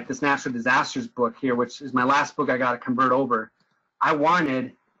using like this natural disasters book here, which is my last book I got to convert over, I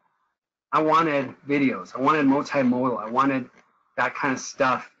wanted videos. I wanted multimodal. I wanted that kind of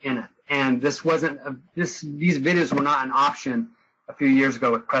stuff in it. And this wasn't these videos were not an option a few years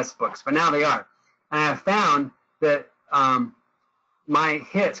ago with Pressbooks, but now they are. And I have found that my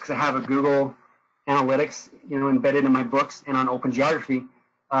hits, because I have a Google Analytics, embedded in my books and on Open Geography,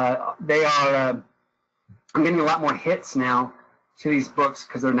 I'm getting a lot more hits now to these books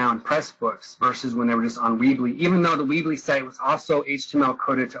because they're now in Pressbooks versus when they were just on Weebly, even though the Weebly site was also HTML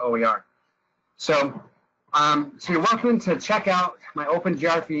coded to OER. So, so you're welcome to check out my Open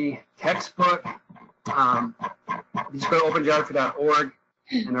Geography textbook. Just go to opengeography.org,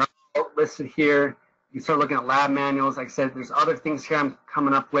 and they're all listed here. You can start looking at lab manuals. Like I said, there's other things here I'm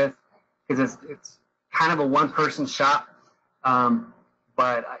coming up with because it's kind of a one-person shop,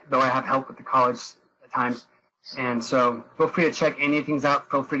 but though I have help with the college at times. And so feel free to check any of things out.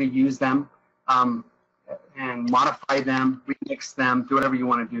 Feel free to use them and modify them, remix them, do whatever you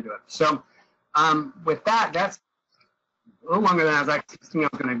want to do to it. So with that, that's a little longer than I was actually thinking I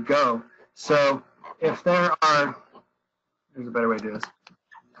was going to go. So if there are, there's a better way to do this.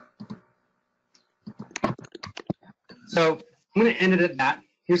 So I'm going to end it at that.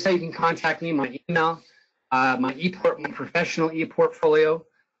 Here's how you can contact me, my email, my professional e-portfolio,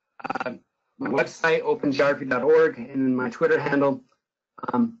 my website, opengeography.org, and my Twitter handle.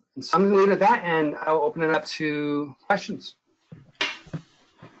 And so I'm going to leave it at that, and I'll open it up to questions.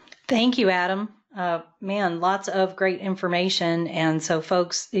 Thank you, Adam. Man, lots of great information. And so,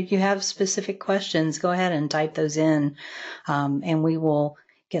 folks, if you have specific questions, go ahead and type those in, and we will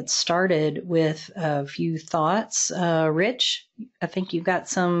get started with a few thoughts. Rich, I think you've got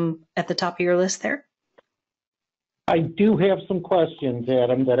some at the top of your list there. I do have some questions,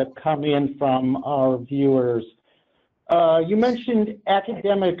 Adam, that have come in from our viewers. You mentioned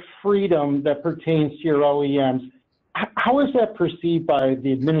academic freedom that pertains to your OEMs. How is that perceived by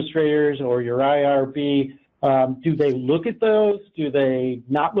the administrators or your IRB? Do they look at those? Do they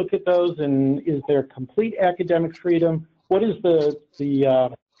not look at those? And is there complete academic freedom? What is the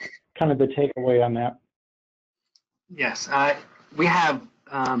kind of the takeaway on that? Yes, we have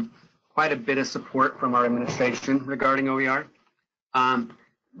quite a bit of support from our administration regarding OER.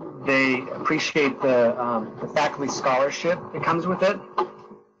 They appreciate the faculty scholarship that comes with it.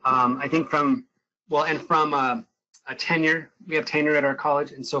 I think from a tenure, we have tenure at our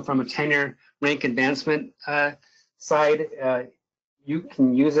college, and so from a tenure rank advancement side, you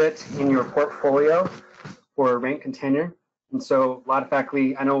can use it in your portfolio for rank and tenure. And so a lot of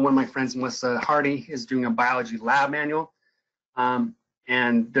faculty, I know one of my friends, Melissa Hardy, is doing a biology lab manual, and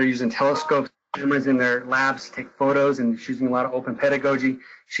they're using telescopes, cameras in their labs to take photos, and she's using a lot of open pedagogy.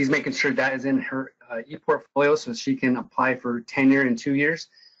 She's making sure that is in her e-portfolio so she can apply for tenure in 2 years.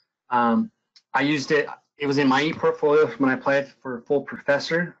 I used it. It was in my e-portfolio when I applied for full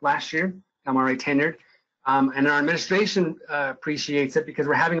professor last year. I'm already tenured. And our administration appreciates it because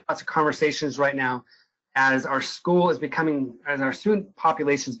we're having lots of conversations right now as our school is becoming, as our student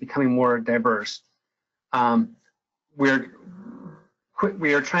population is becoming more diverse. We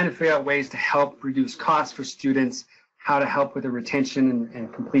are trying to figure out ways to help reduce costs for students, how to help with the retention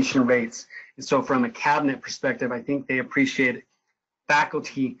and completion rates. And so from a cabinet perspective, I think they appreciate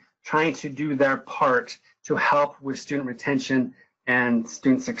faculty trying to do their part to help with student retention and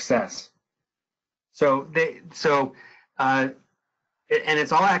student success. And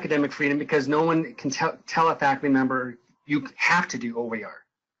it's all academic freedom because no one can tell a faculty member you have to do OER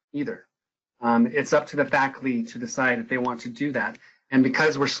either. It's up to the faculty to decide if they want to do that. And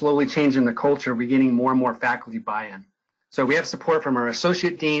because we're slowly changing the culture, we're getting more and more faculty buy-in. So we have support from our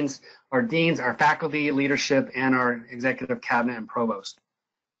associate deans, our faculty leadership, and our executive cabinet and provost.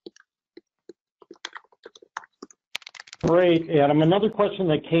 Great, Adam. Another question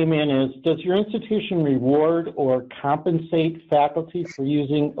that came in is, does your institution reward or compensate faculty for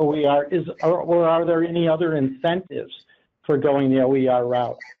using OER, or are there any other incentives for going the OER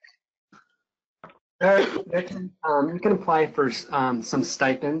route? You can apply for some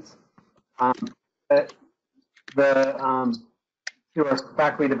stipends. Through our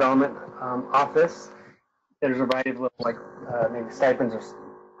faculty development office, there's a variety of little maybe stipends or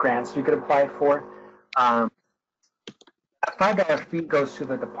grants you could apply for. That $5 fee goes to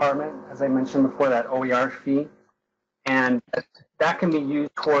the department, as I mentioned before, that OER fee, and that can be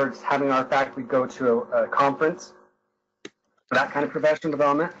used towards having our faculty go to a conference for that kind of professional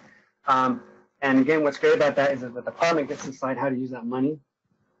development. And again, what's great about that is that the department gets to decide how to use that money.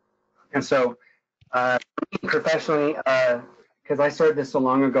 And so, professionally, because I started this so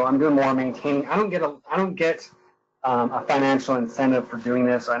long ago, I'm doing more maintaining. I don't get a financial incentive for doing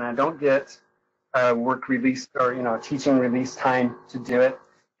this, and I don't get work release or teaching release time to do it.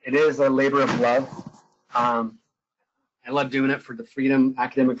 It is a labor of love. I love doing it for the freedom,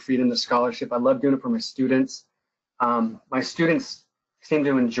 academic freedom, the scholarship. I love doing it for my students. My students seem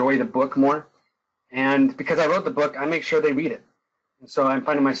to enjoy the book more, and because I wrote the book, I make sure they read it. And so I'm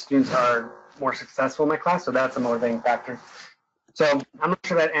finding my students are more successful in my class, so that's a motivating factor. So I'm not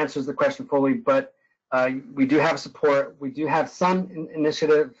sure that answers the question fully, but we do have support. We do have some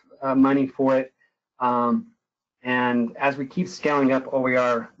initiative money for it. And as we keep scaling up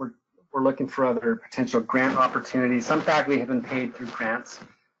OER, we're looking for other potential grant opportunities. Some faculty have been paid through grants,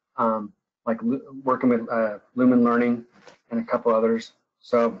 like working with Lumen Learning and a couple others.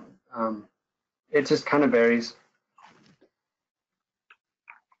 So it just kind of varies.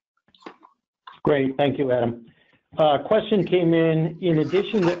 Great, thank you, Adam. Question came in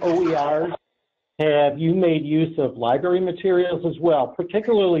addition to OERs, have you made use of library materials as well,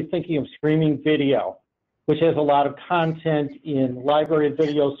 particularly thinking of streaming video, which has a lot of content in library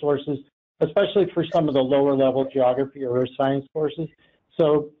video sources, especially for some of the lower level geography or earth science courses.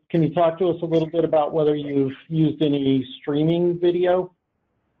 So can you talk to us a little bit about whether you've used any streaming video?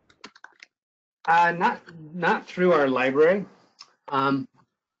 Not through our library.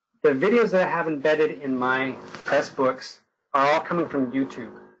 The videos that I have embedded in my press books are all coming from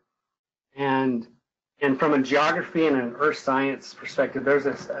YouTube. And from a geography and an earth science perspective, there's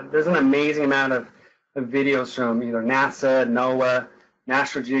an amazing amount of videos from either NASA, NOAA,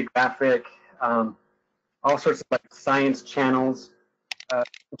 National Geographic, all sorts of science channels.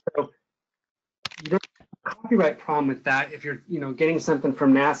 So there's a copyright problem with that if you're getting something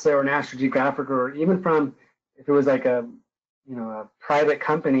from NASA or National Geographic, or even from if it was like a private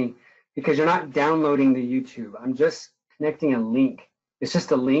company, because you're not downloading the YouTube. I'm just connecting a link. It's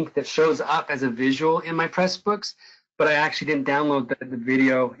just a link that shows up as a visual in my press books, but I actually didn't download the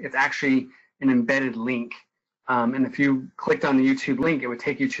video. It's actually an embedded link. And if you clicked on the YouTube link, it would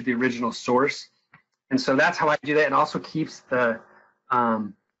take you to the original source. And so that's how I do that. It also keeps the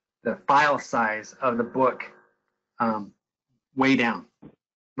file size of the book way down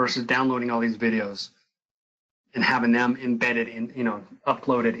versus downloading all these videos and having them embedded in,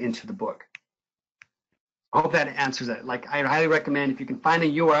 uploaded into the book. I hope that answers it. Like, I highly recommend if you can find a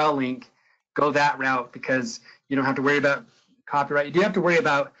URL link, go that route, because you don't have to worry about copyright. You do have to worry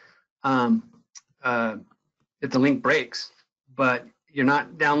about if the link breaks, but you're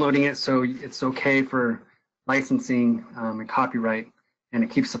not downloading it, so it's okay for licensing and copyright, and it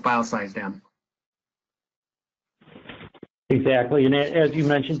keeps the file size down. Exactly, and as you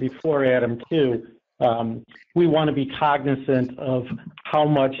mentioned before, Adam, too, we want to be cognizant of how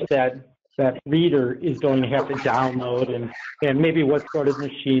much that reader is going to have to download and maybe what sort of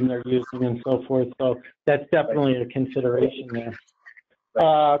machine they're using and so forth. So that's definitely a consideration there.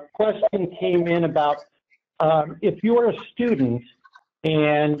 Question came in about if you're a student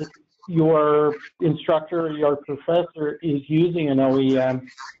and your instructor or your professor is using an OEM,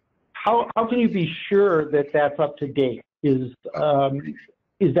 how can you be sure that that's up to date? Is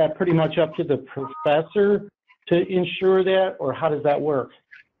that pretty much up to the professor to ensure that, or how does that work?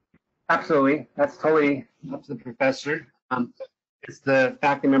 Absolutely, that's totally up to the professor. It's the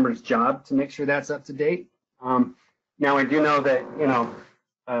faculty member's job to make sure that's up to date. Now, I do know that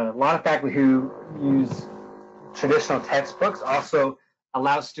a lot of faculty who use traditional textbooks also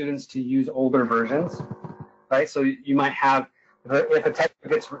allow students to use older versions, right? So you might have, if a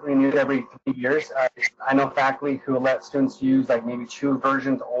textbook gets renewed every 3 years, I know faculty who will let students use like maybe 2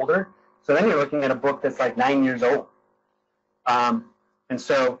 versions older. So then you're looking at a book that's like 9 years old. And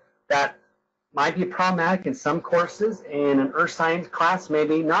so that might be problematic in some courses. In an earth science class,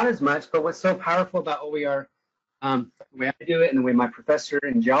 maybe not as much, but what's so powerful about OER, the way I do it and the way my professor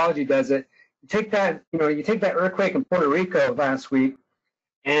in geology does it, you take that earthquake in Puerto Rico last week,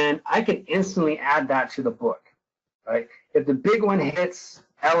 and I can instantly add that to the book, right? If the big one hits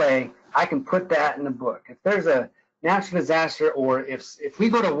LA, I can put that in the book. If there's a natural disaster, or if we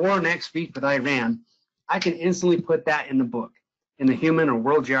go to war next week with Iran, I can instantly put that in the book, in the human or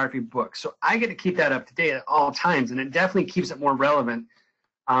world geography book. So I get to keep that up to date at all times, and it definitely keeps it more relevant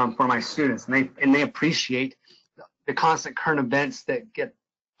for my students, and they appreciate the constant current events that get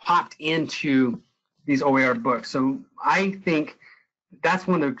popped into these OER books. So I think that's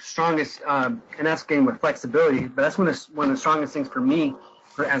one of the strongest, and that's getting with flexibility, but that's one of the strongest things for me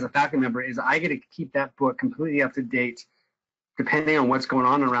as a faculty member is I get to keep that book completely up to date depending on what's going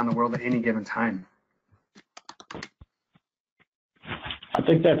on around the world at any given time. I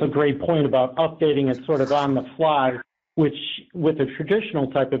think that's a great point about updating it sort of on the fly, which with a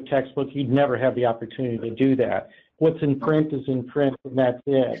traditional type of textbook, you'd never have the opportunity to do that. What's in print is in print, and that's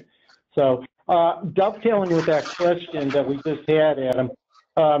it. So dovetailing with that question that we just had, Adam,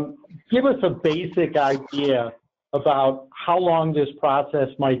 give us a basic idea about how long this process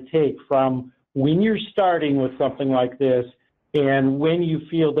might take from when you're starting with something like this and when you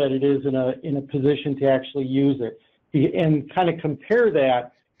feel that it is in a position to actually use it, and kind of compare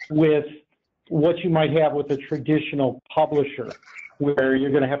that with what you might have with a traditional publisher, where you're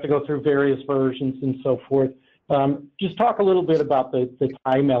going to have to go through various versions and so forth. Just talk a little bit about the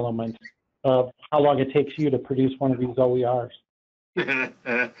time element of how long it takes you to produce one of these OERs.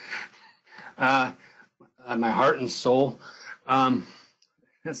 My heart and soul.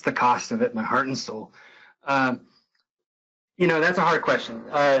 That's the cost of it, my heart and soul. That's a hard question.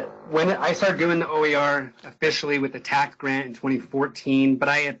 When I started doing the OER officially with the TACT grant in 2014, but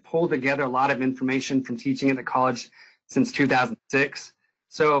I had pulled together a lot of information from teaching at the college since 2006.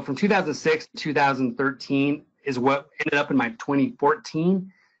 So from 2006 to 2013 is what ended up in my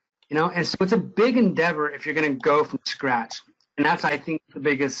 2014, and so it's a big endeavor if you're going to go from scratch. And that's, I think, the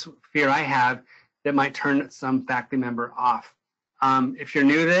biggest fear I have that might turn some faculty member off. If you're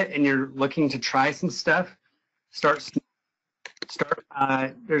new to it and you're looking to try some stuff, start.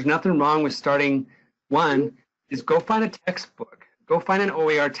 There's nothing wrong with starting. One is go find a textbook. Go find an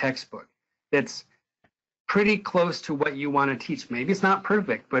OER textbook that's pretty close to what you want to teach. Maybe it's not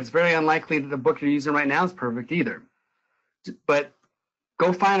perfect, but it's very unlikely that the book you're using right now is perfect either. But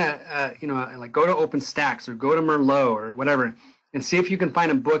go find like go to OpenStax or go to Merlot or whatever, and see if you can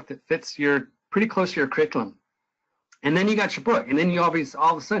find a book that fits pretty close to your curriculum. And then you got your book, and then you all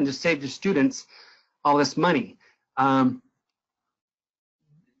of a sudden just saved your students all this money.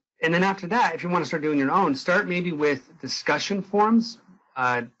 And then after that, if you want to start doing your own, start maybe with discussion forums.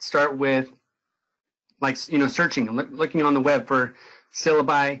 Start with searching and looking on the web for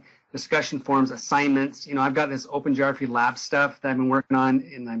syllabi. discussion forums, assignments. You know, I've got this Open Geography Lab stuff that I've been working on,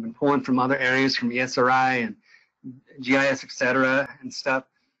 and I've been pulling from other areas, from ESRI and GIS, etc., and stuff.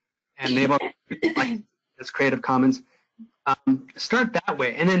 And they've all like this Creative Commons. Start that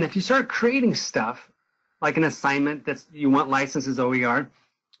way, and then if you start creating stuff like an assignment that you want licenses OER,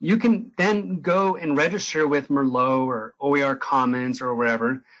 you can then go and register with Merlot or OER Commons or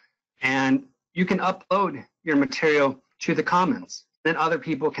wherever, and you can upload your material to the Commons. Then other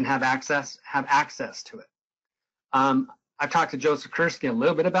people can have access to it. I've talked to Joseph Kursky a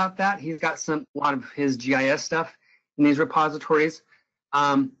little bit about that. He's got a lot of his GIS stuff in these repositories,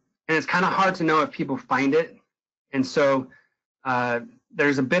 and it's kind of hard to know if people find it. And so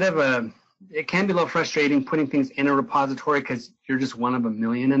there's a bit of it can be a little frustrating putting things in a repository because you're just one of a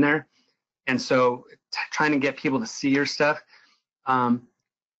million in there. And so trying to get people to see your stuff.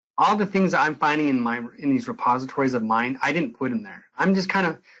 All the things that I'm finding in these repositories of mine, I didn't put in there. I'm just kind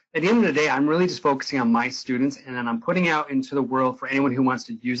of, at the end of the day, I'm really just focusing on my students, and then I'm putting out into the world for anyone who wants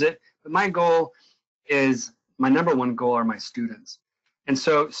to use it. But my goal is, my number one goal are my students. And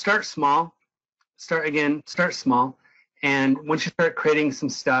so start small, start small. And once you start creating some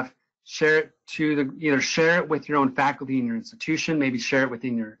stuff, share it either share it with your own faculty in your institution, maybe share it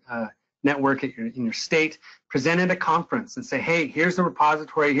within your network in your state, present at a conference and say, hey, here's the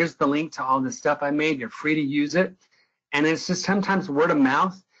repository, here's the link to all this stuff I made, you're free to use it. And it's just sometimes word of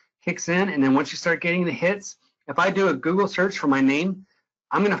mouth kicks in, and then once you start getting the hits, if I do a Google search for my name,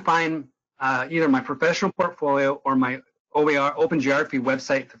 I'm going to find either my professional portfolio or my OER Open Geography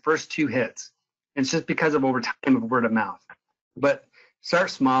website, the first 2 hits. And it's just because of over time of word of mouth. But start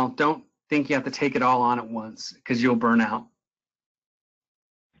small. Don't think you have to take it all on at once because you'll burn out.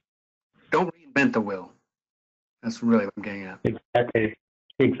 Don't reinvent the wheel. That's really what I'm getting at.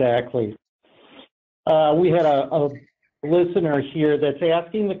 Exactly. We had a listener here that's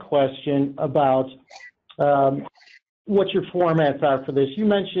asking the question about what your formats are for this. You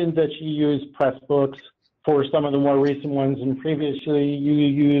mentioned that you use Pressbooks for some of the more recent ones, and previously you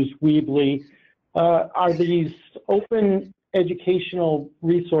used Weebly. Are these open educational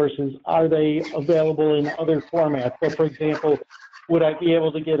resources, are they available in other formats? So for example, would I be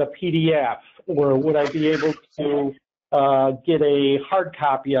able to get a PDF, or would I be able to get a hard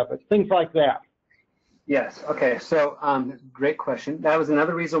copy of it? Things like that. Yes. Okay. So great question. That was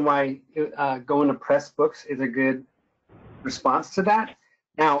another reason why going to Pressbooks is a good response to that.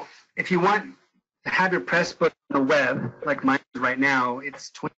 Now, if you want to have your Pressbook on the web, like mine is right now,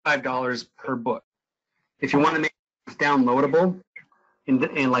 it's $25 per book. If you want to make it downloadable,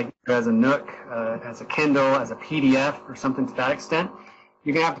 in like as a Nook, as a Kindle, as a PDF, or something to that extent,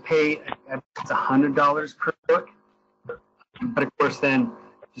 you're gonna have to pay it's $100 per book. But of course, then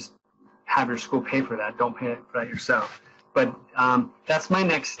just have your school pay for that. Don't pay for that yourself. But that's my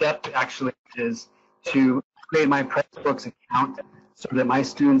next step. Actually, is to create my Pressbooks account so that my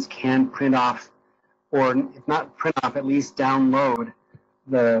students can print off, or if not print off, at least download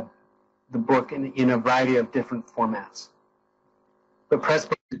the book in a variety of different formats. But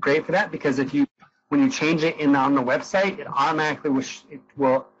Pressbooks is great for that because when you change it on the website, it automatically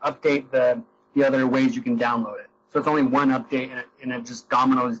will update the other ways you can download it. So it's only one update, and it just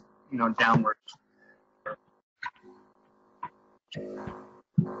dominoes, downward.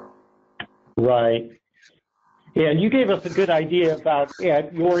 Right. Yeah, and you gave us a good idea about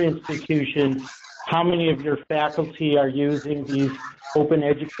at your institution how many of your faculty are using these open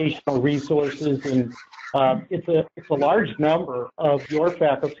educational resources, and it's a large number of your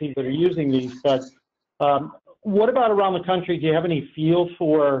faculty that are using these. But what about around the country? Do you have any feel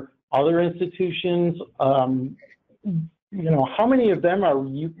for other institutions? How many of them are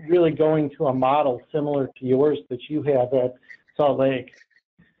you really going to a model similar to yours that you have at Salt Lake?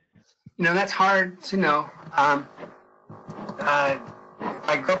 That's hard to know. If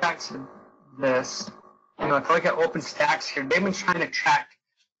I go back to this, if I look at OpenStax here, they've been trying to track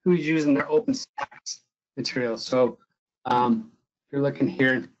who's using their OpenStax material. So if you're looking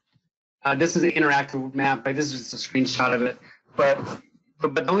here, this is an interactive map, right? This is just a screenshot of it. But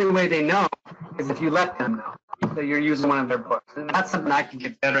the only way they know is if you let them know that you're using one of their books. And that's something I can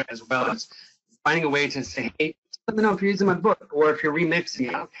get better at, as well as finding a way to say, hey, let me know if you're using my book, or if you're remixing it.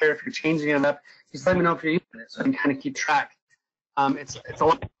 I don't care if you're changing it up. Just let me know if you're using it, so I can kind of keep track. It's a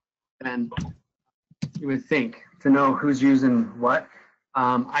lot than you would think to know who's using what.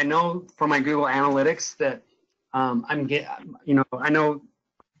 I know for my Google Analytics that I know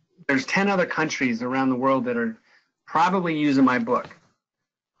there's 10 other countries around the world that are probably using my book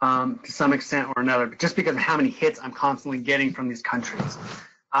to some extent or another, just because of how many hits I'm constantly getting from these countries.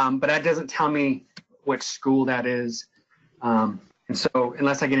 But that doesn't tell me which school that is and And so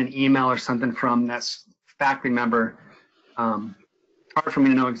unless I get an email or something from that faculty member, it's hard for me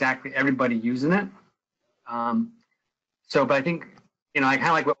to know exactly everybody using it. But I think, I kind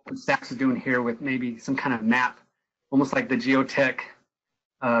of like what OpenStax is doing here with maybe some kind of map, almost like the geotech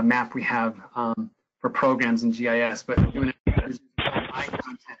map we have for programs in GIS, but doing it as my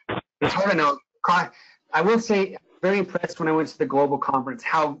content. It's hard to know. I will say, very impressed when I went to the global conference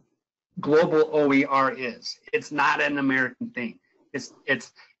how global OER is. It's not an American thing. It's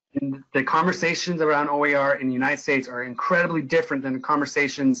the conversations around OER in the United States are incredibly different than the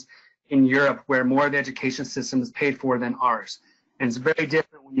conversations in Europe, where more of the education system is paid for than ours. And it's very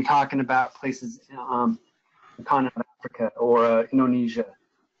different when you're talking about places in the continent of Africa or Indonesia.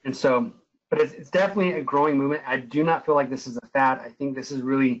 And so, but it's definitely a growing movement. I do not feel like this is a fad. I think this is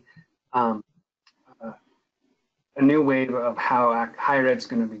really a new wave of how higher ed is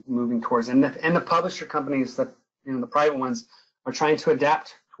going to be moving towards, and the publisher companies that, the private ones, are trying to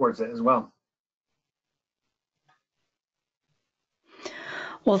adapt towards it as well.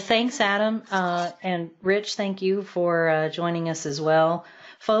 Well, thanks, Adam. And Rich, thank you for joining us as well.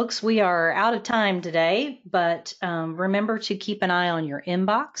 Folks, we are out of time today, but remember to keep an eye on your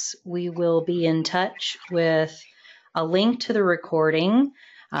inbox. We will be in touch with a link to the recording,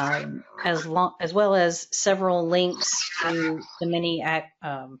 as well as several links to the many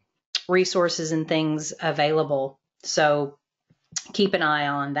resources and things available. So keep an eye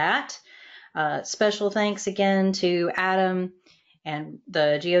on that. Special thanks again to Adam and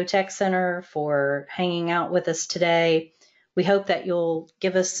the Geotech Center for hanging out with us today. We hope that you'll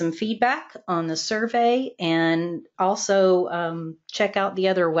give us some feedback on the survey, and also check out the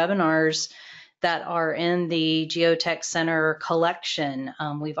other webinars that are in the Geotech Center collection.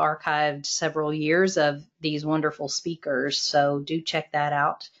 We've archived several years of these wonderful speakers, so do check that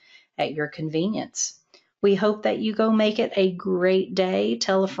out at your convenience. We hope that you go make it a great day.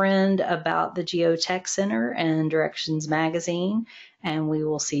 Tell a friend about the Geotech Center and Directions Magazine, and we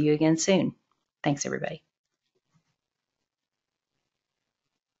will see you again soon. Thanks, everybody.